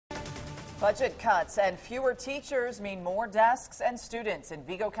Budget cuts and fewer teachers mean more desks and students in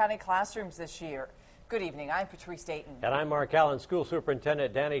Vigo County classrooms this year. Good evening, I'm Patrice Dayton. And I'm Mark Allen. School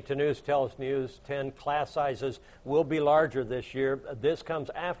Superintendent Danny Tanous tells News 10 class sizes will be larger this year. This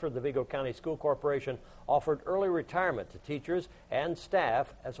comes after the Vigo County School Corporation offered early retirement to teachers and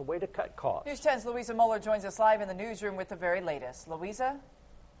staff as a way to cut costs. News 10's Louisa Moeller joins us live in the newsroom with the very latest. Louisa?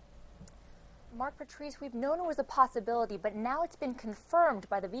 Mark, Patrice, we've known it was a possibility, but now it's been confirmed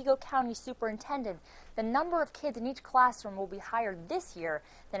by the Vigo County Superintendent. The number of kids in each classroom will be higher this year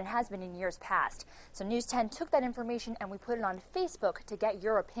than it has been in years past. So News 10 took that information and we put it on Facebook to get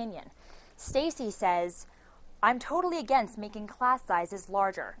your opinion. Stacy says, I'm totally against making class sizes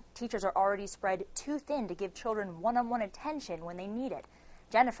larger. Teachers are already spread too thin to give children one-on-one attention when they need it.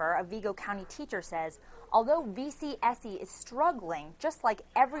 Jennifer, a Vigo County teacher, says, although VCSE is struggling, just like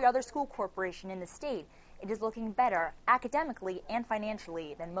every other school corporation in the state, it is looking better academically and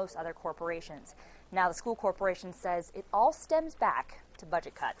financially than most other corporations. Now, the school corporation says it all stems back to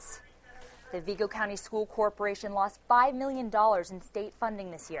budget cuts. The Vigo County School Corporation lost $5 million in state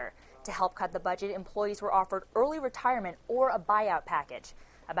funding this year. To help cut the budget, employees were offered early retirement or a buyout package.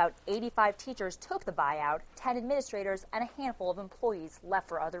 About 85 teachers took the buyout, 10 administrators, and a handful of employees left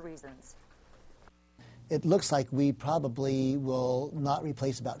for other reasons. It looks like we probably will not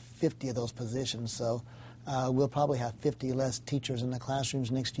replace about 50 of those positions, so we'll probably have 50 less teachers in the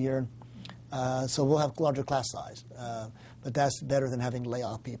classrooms next year. So we'll have larger class size, but that's better than having to lay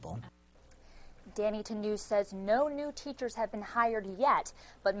off people. Danny Tanous says no new teachers have been hired yet,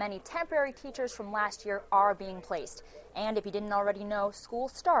 but many temporary teachers from last year are being placed. And if you didn't already know, school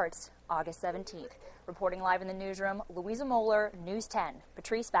starts August 17th. Reporting live in the newsroom, Louisa Moeller, News 10.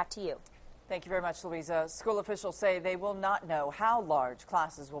 Patrice, back to you. Thank you very much, Louisa. School officials say they will not know how large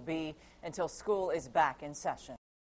classes will be until school is back in session.